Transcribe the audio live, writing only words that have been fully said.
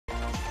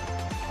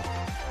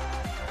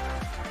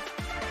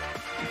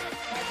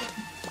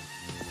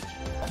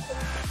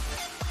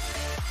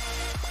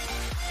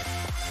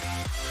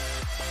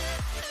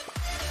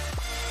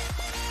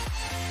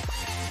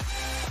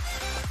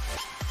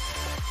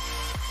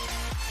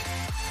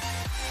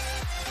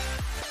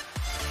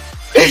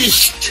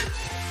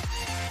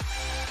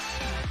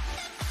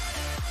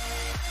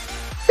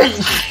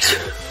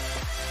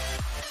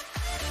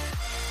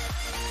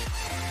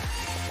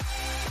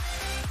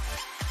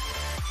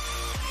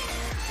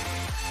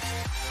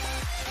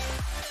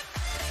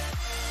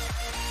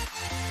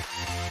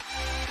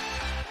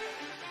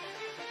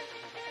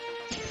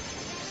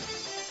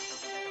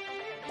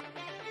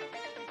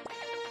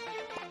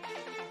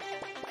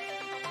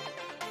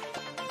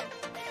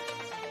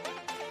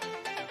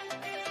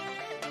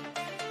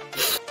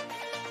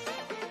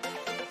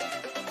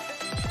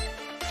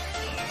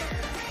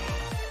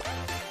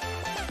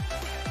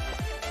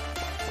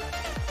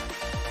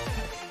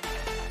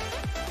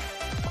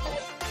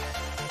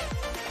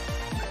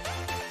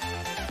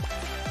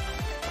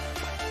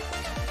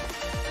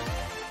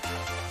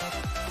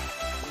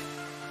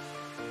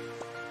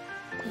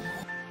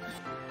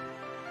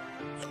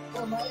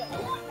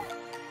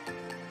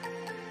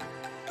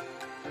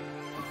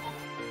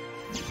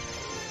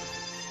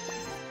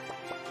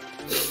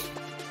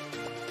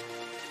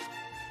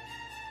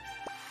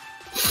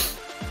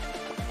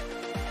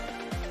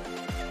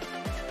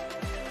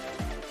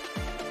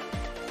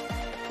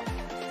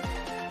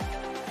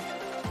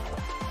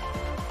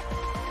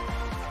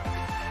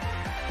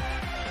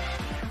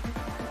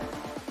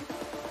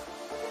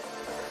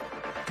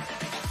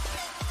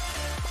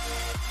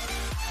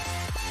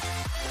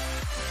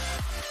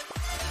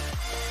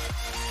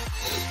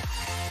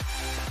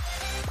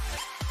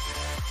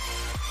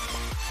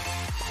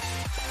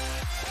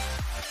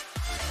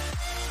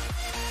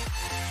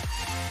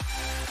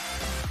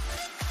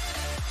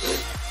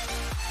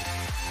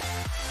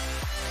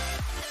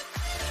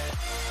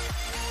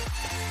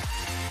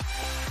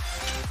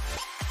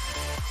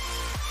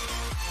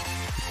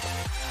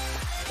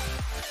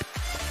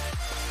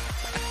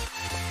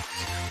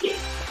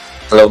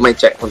Hello, mic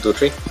check 1 2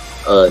 3.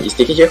 Is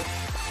TK here?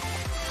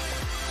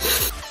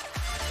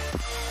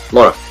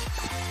 Mora.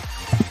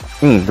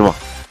 什么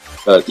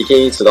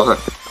？TK 迟到哈。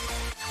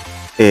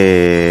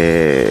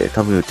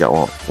他没有讲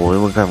哦，我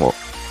问问看我。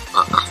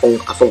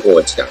阿峰跟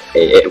我讲，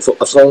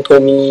阿峰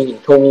told me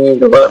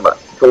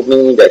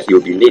that he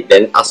will be late,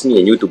 then ask me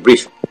and you to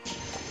brief.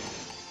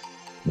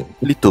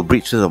 Lead to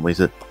brief 是什么意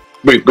思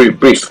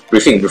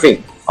briefing.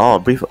 哦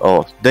brief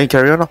哦 then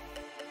carry on 咯。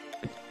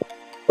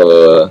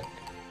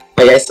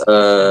Hi guys,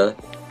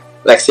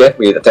 Lex here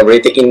with a temporary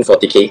take-in for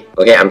TK.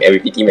 Okay, I'm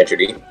MVP team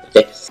actually.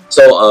 Okay,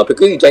 so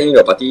quickly join in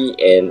your party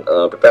and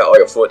prepare all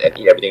your food and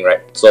eat everything, right?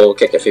 So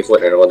cafe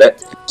food and all that.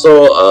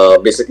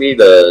 So basically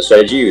the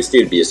strategy will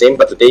still be the same,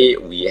 but today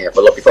we have a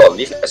lot of people on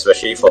leave,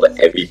 especially for the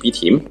MVP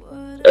team.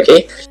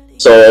 Okay,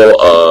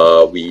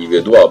 so we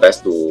will do our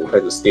best to try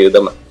to steal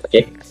them.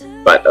 Okay,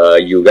 but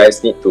you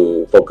guys need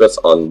to focus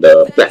on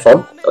the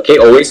platform. Okay,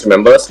 always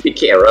remember speed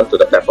kick and run to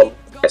the platform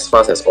as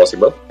fast as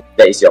possible.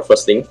 That is your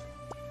first thing.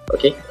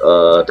 Okay,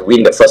 to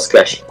win the first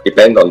clash,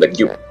 depend on the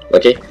guild.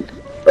 Okay,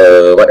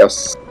 what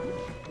else?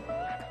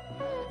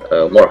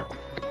 More.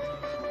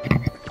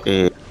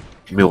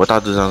 没有，我大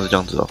致上是这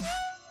样子哦。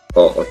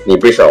哦，你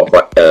brief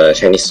what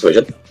Chinese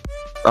version?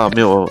 没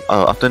有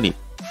after 你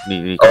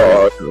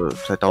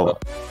才到了。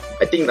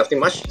I think nothing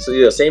much. So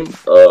the same.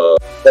 4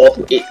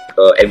 to 8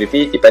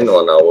 MVP depend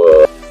on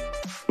our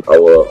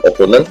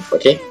opponent.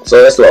 Okay, so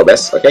let's do our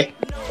best. Okay,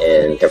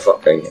 and have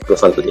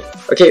fun today.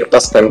 Okay,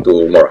 pass time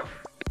to Mora.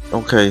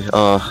 OK，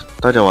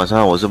 大家晚上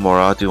好，我是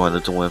Mora， 今晚的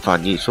中文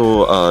翻译。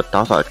说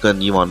打法跟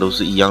以往都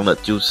是一样的，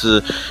就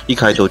是一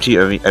开头去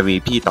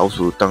MVP 倒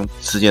数，当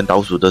时间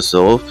倒数的时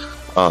候，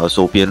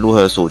守边路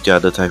和守家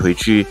的才回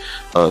去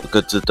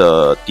各自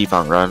的地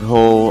方，然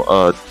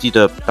后记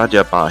得大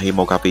家把黑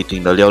猫咖啡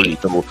厅的料理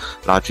都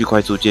拿去快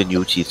速键，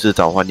尤其是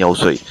召唤药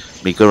水，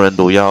每个人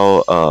都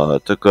要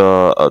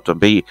准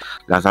备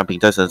2-3瓶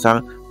在身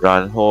上，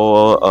然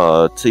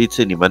后吃一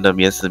次你们的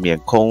免死免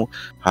空，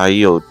还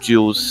有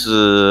就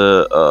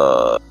是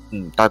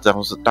大致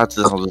上是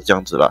这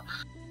样子了。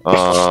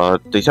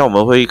等一下我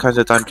们会看一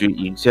下战局，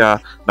赢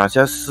下拿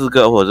下4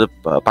个或者是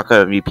8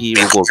个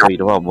MVP， 如果可以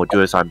的话，我们就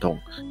会3通。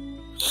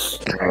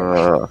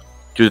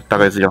就大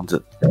概是这样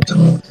子。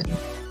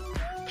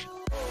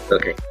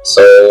Okay,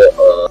 so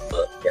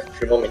yeah,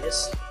 3 more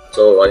minutes.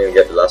 So when you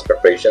get the last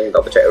preparation,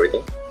 double check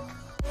everything.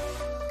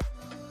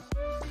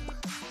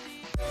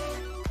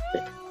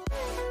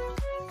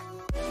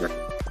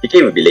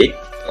 PK will be late.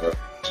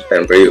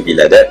 Temporary will be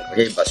like that.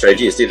 Okay, but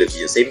strategy is still to be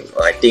the same.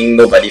 I think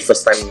nobody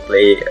first time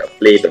play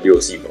the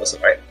WoC was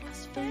right.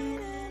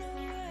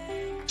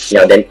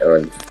 Yeah, then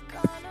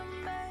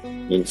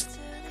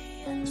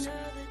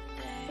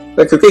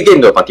quickly get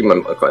into a party,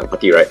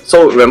 right?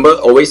 So remember,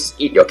 always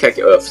eat your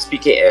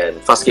speed kick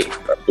and fast kick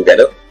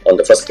together on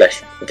the first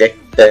clash. Okay,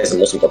 that is the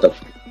most important.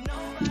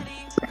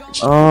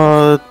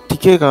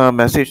 TK 刚刚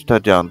message 他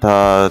讲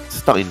他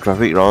stuck in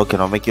traffic， 然后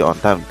cannot make it on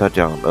time。他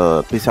讲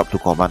please help to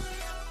command。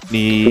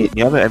你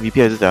要不要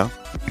MVP 还是怎样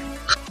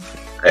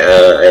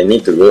？I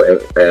need to go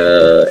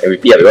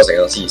MVP because I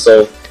cannot see.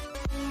 So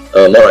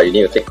Mora, you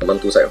need to take command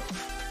 2 side.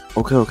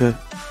 Okay.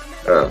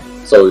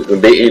 So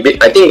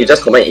I think you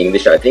just command in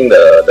English. I think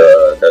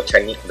the the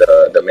Chinese,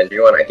 the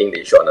Mandarin one, I think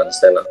they should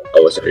understand. I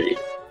was already.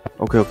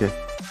 Okay, okay.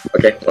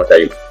 Okay, I'll tell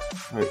you.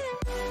 Right.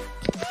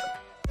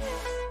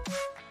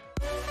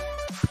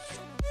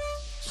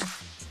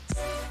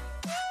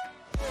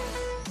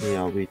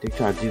 Yeah, we take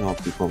charging of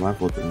the command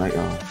for tonight.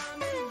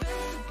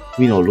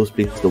 Win or lose,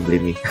 please don't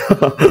blame me.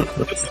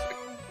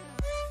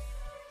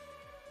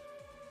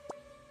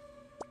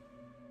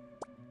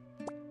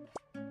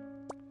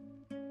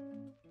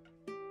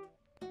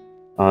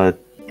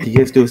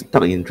 TK still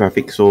stuck in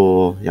traffic,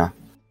 so yeah.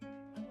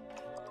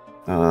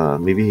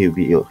 Maybe he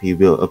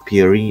will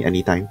appearing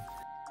anytime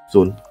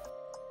soon.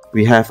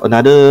 We have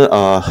another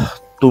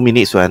 2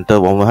 minutes to enter.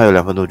 我们还有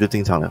2分钟就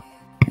进场了。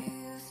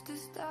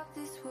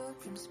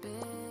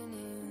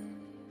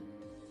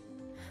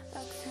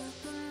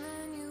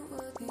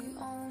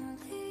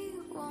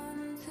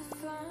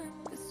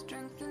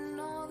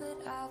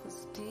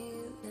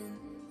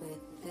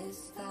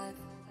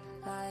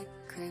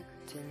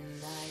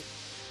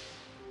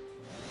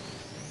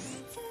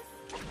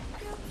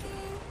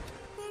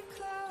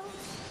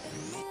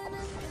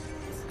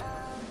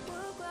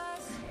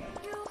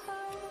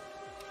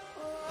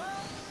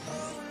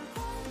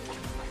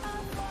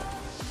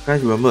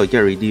Guys, remember,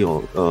 get ready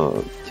your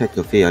cat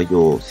cafe,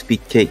 your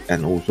speed cake,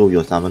 and also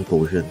your summon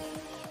potion.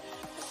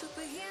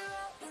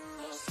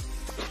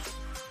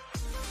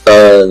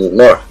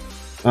 No.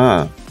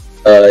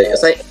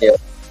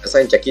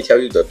 Assign Jackie tell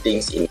you the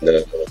things in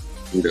the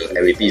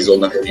MVP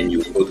zone, and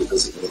you go to the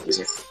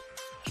sequence.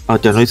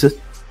 讲多一次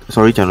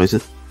 ，sorry， 讲多一次。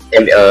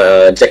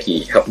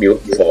Jackie help you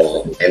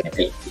for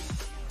MVP.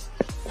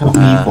 Help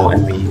me for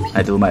MVP.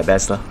 I do my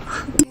best 啦。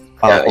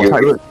泰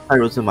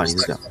若是吗？你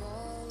是讲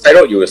？Side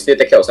road you will still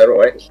take care of side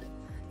road, right?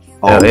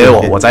 因为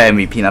我在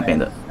MVP 那边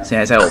的，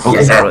现在我不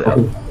在 side road 了。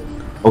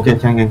Okay,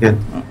 can.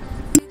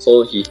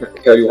 So he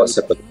tell you what's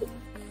happened.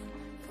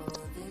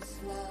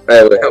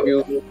 I will help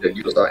you the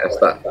use and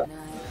start.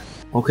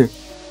 Okay.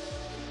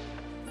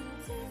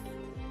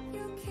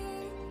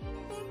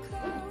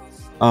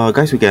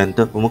 Guys, we can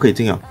enter. 我们可以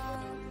进了。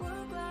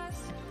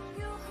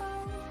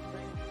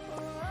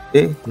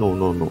No.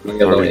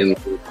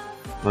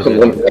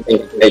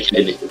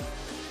 Actually.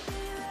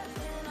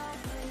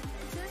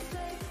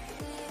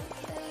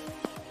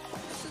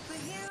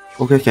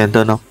 Okay, can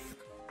enter now.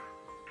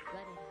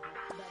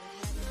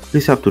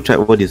 Please have to check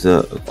what is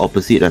the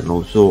opposite and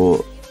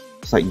also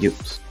side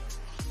guilds.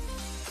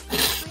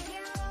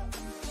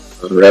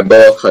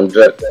 Rebel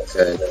 100.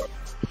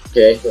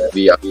 Okay,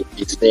 we are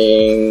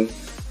facing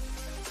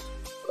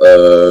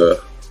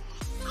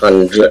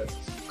 100.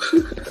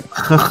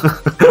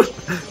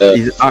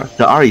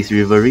 The R is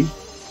Reverie?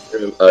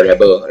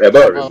 Rebel.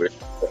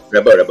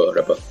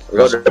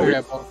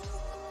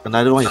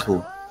 Another one is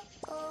who?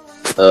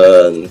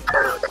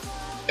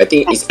 I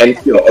think it's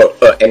empty or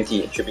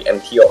empty. It should be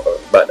empty or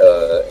but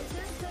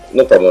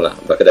no problem lah.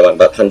 But that one,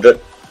 but 100,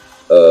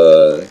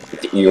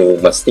 you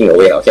must think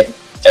away. Okay,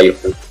 tell you.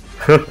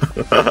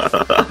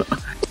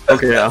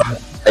 Okay. Our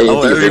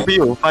MVP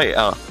will fight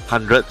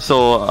 100.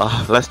 So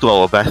let's do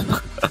our best.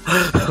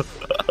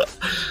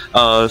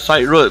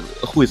 Side road,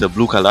 who is a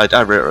blue color?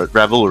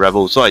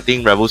 Rebel. So I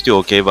think Rebel still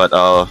okay, but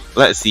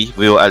let's see.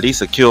 We will at least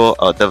secure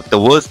the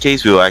worst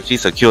case. We will actually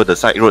secure the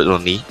side road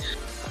only.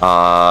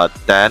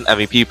 Then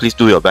MVP, please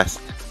do your best.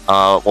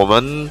 我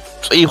们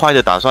最坏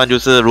的打算就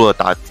是，如果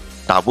打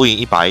不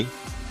赢100，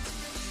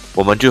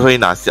我们就会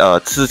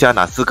私下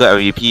拿4个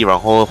MVP， 然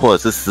后或者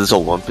是死守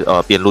我们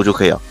边路就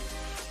可以了。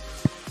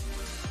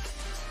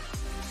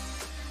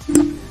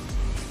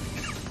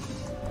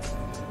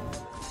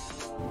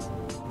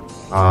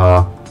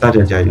大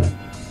家加油。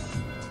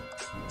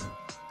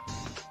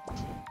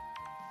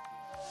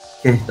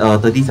Okay,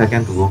 30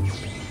 seconds to go.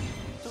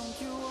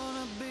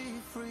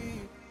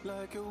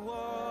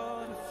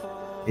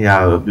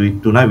 Yeah,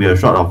 tonight we are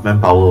short of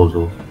manpower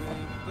also.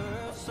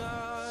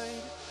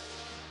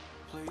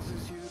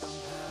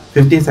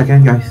 15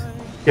 seconds, guys.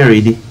 Get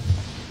ready.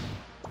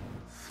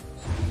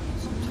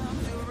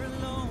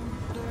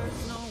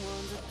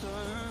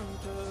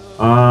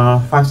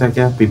 Five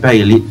seconds. Prepare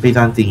elite 备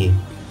战精英.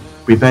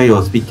 Prepare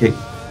your speed cake.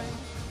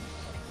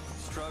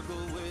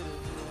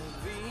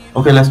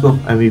 Okay, let's go.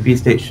 MVP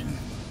stage.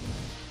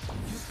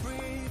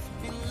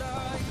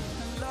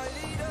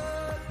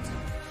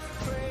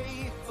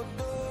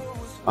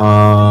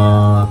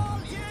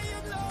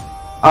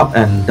 Up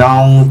and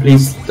down,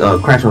 please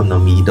crash on the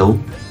middle.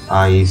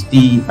 I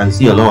see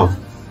a lot of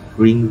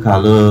green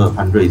color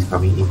 100 is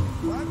coming in.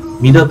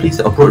 Middle, please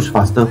approach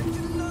faster.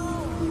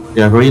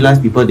 They are very nice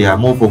people. They are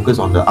more focused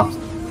on the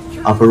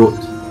upper road.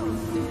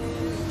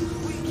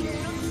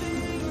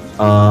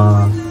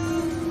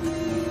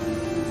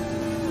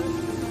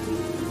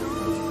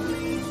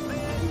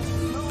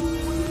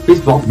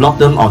 Please block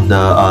them on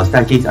the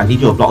staircase. I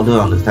need you to block them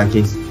on the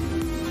staircase.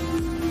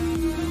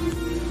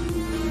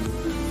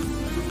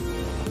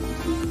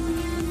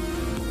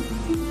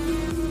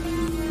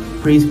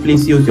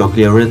 Please use your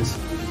clearance.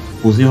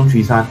 不是用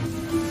驱散。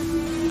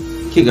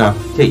Kick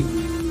kick.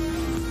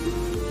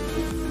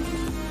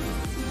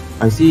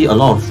 I see a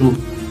lot of troops.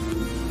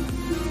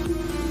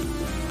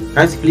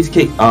 Guys, please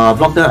kick.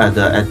 Block them at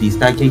the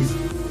staircase.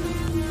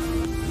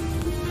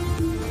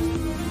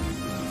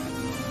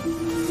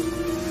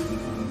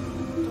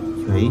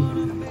 Okay,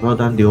 well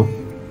done, Dio.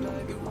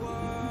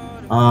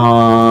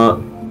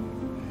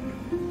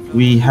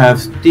 We have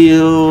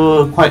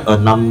still quite a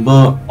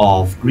number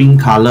of green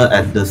color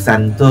at the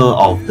center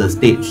of the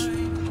stage.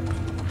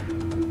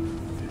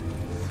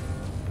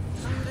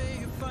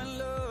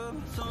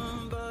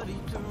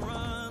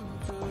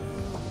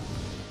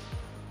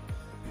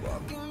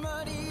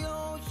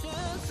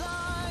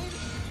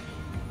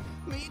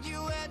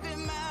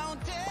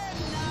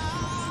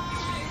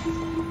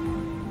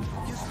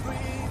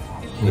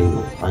 Okay,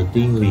 I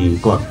think we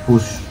got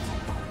pushed.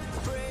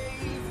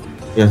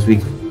 Yes,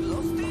 we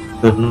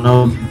got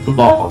no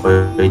block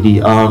already.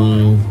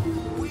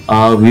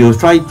 We'll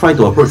try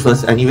to approach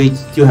first. Anyway,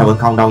 still haven't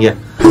countdown yet.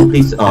 So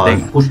please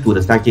push to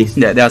the staircase.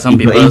 Yeah, there are some if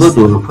people. If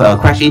you're able to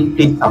crash in,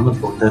 please summon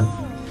totem.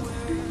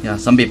 Yeah,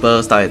 some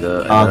people start at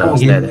the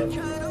stair there.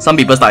 Some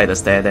people start at the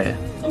stair there.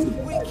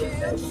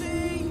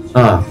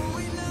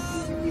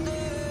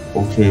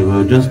 Okay,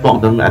 we'll just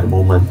block them at the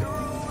moment.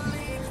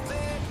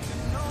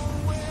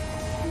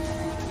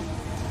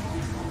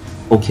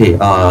 Okay,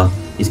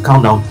 it's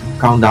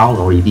countdown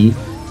already.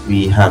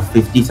 We have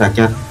 50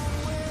 seconds.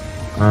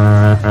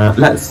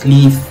 Let's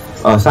leave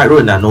side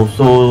road and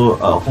also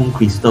home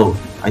crystal.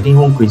 I think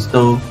home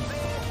crystal.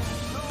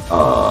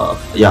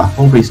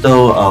 Home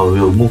crystal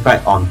will move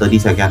back on 30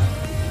 seconds.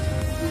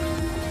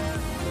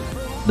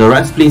 The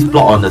rest, please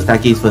block on the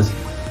staircase first.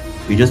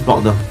 We just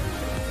block them.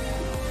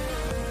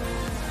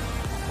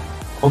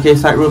 Okay,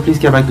 side road, please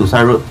get back to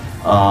side road.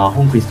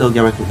 Home crystal,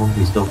 get back to home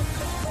crystal.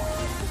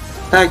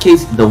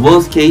 Staircase, the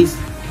worst case,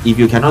 if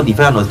you cannot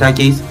defend on the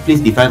staircase, please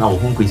defend our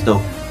home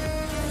crystal.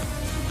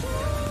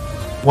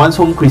 Once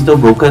home crystal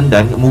broken,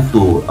 then move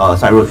to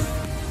side road.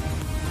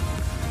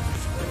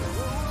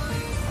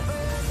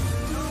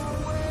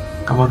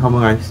 Come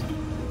on guys.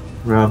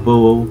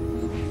 Rebel.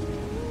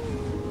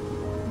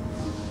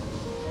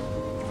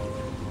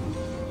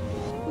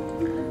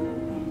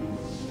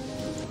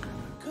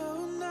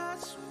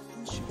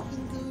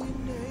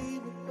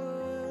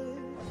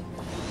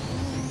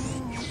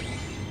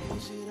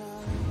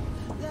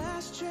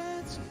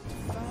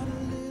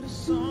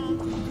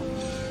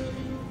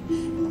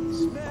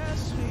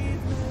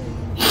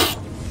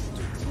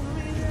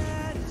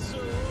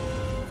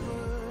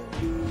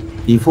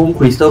 If home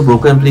crystal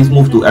broken, please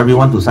move to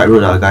everyone to side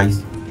road,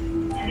 guys.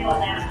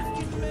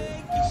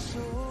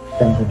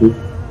 Thank you.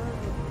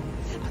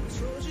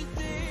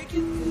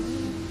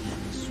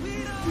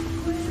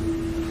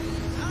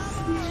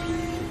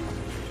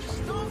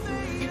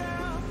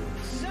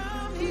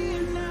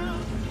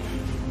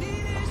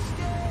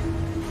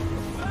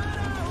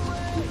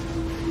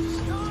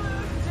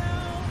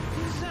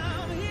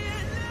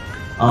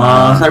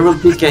 Side road,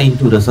 please get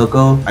into the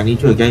circle. I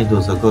need you to get into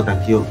the circle,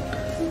 thank you.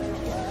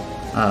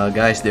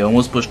 Guys, they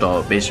almost pushed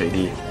our base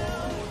already.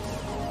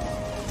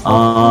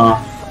 Mora,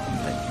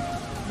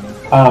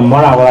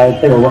 will I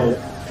take over?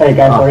 Hey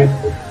guys, sorry.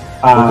 Okay.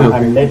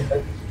 I'm late.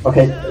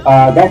 Okay,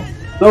 guys.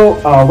 So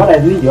what I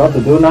need you all to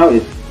do now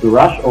is to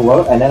rush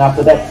over, and then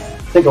after that,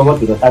 take over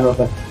to the side road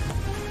first,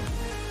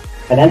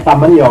 and then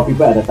summon your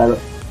people at the side road.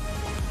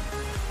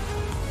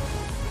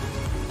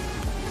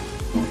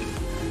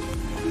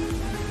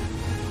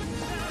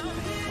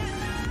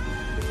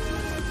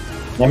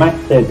 Never mind,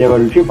 they will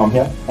retreat from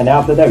here, and then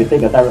after that we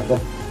take the side road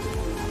first.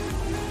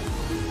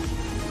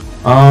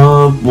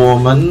 我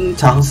们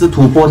尝试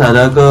突破它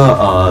那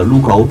个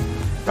路口，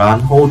然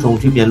后冲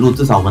去边路，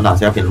至少我们拿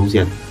下边路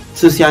线，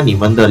吃下你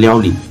们的料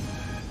理。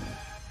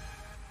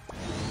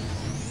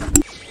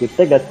You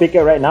take the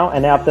speaker right now,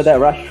 and then after that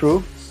rush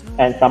through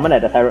and summon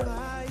at the side road.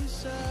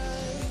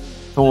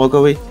 中国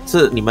各位，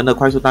是你们的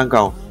快速蛋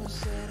糕。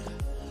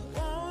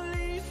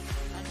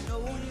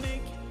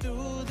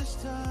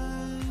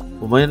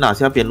我们拿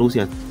下边路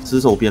先，死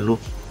守边路。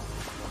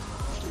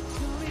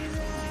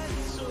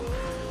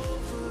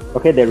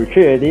Okay, they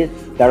retreat already.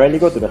 Directly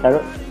go to the side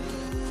road.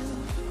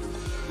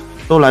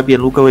 都来边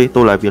路，各位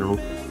都来边路。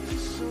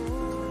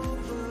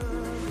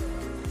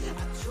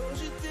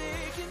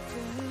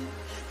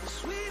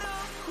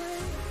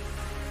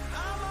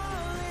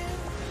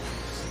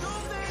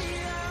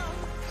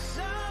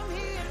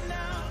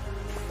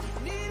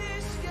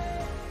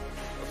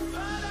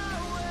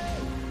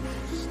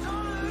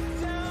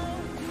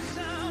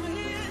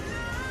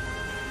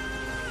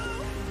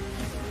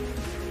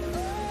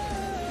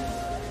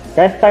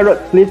Guys, side road,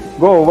 please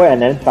go over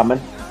and then summon.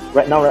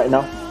 Right now, right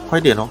now.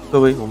 快点哦，各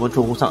位，我们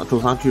冲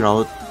上去，然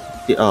后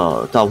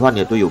召唤你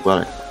的队友过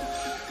来。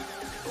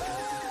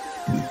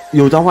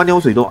有召唤尿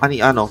水都按一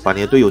按哦，把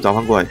你的队友召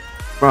唤过来，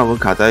不然我们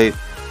卡在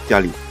家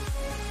里。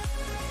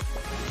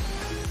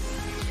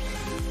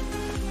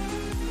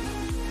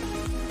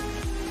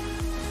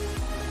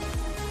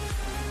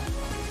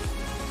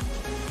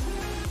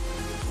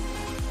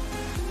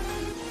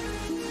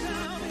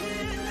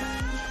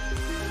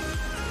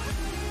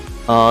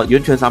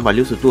圆圈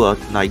360度啊，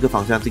哪一个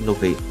方向进都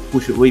可以，不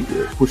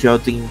需要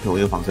进同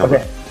一个方向。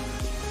Okay.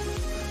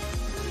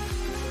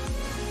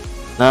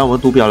 来，我们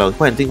读表了，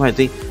快点进，快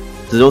点进，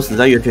只有死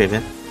在圆圈里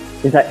面。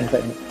inside.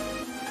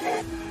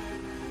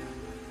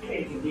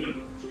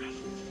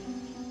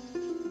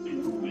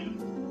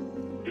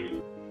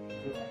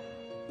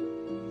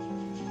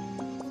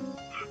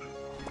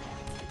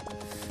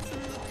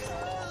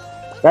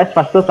 Guys,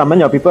 faster summon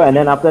your people and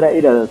then after that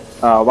eat a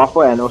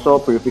waffle and also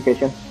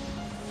purification.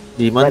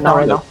 你们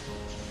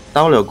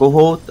到了过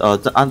后，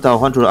按召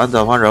唤除了按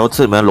召唤，然后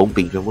吃你们的龙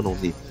饼全部东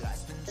西。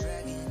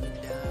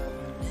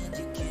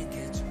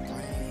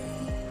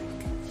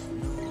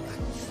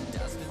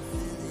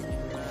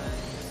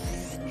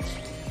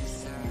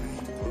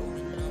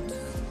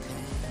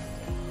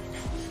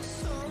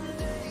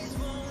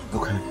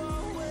OK，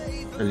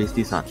 at least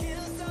第3。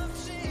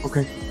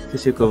OK， 谢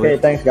谢各位。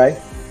Okay, thanks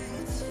guys.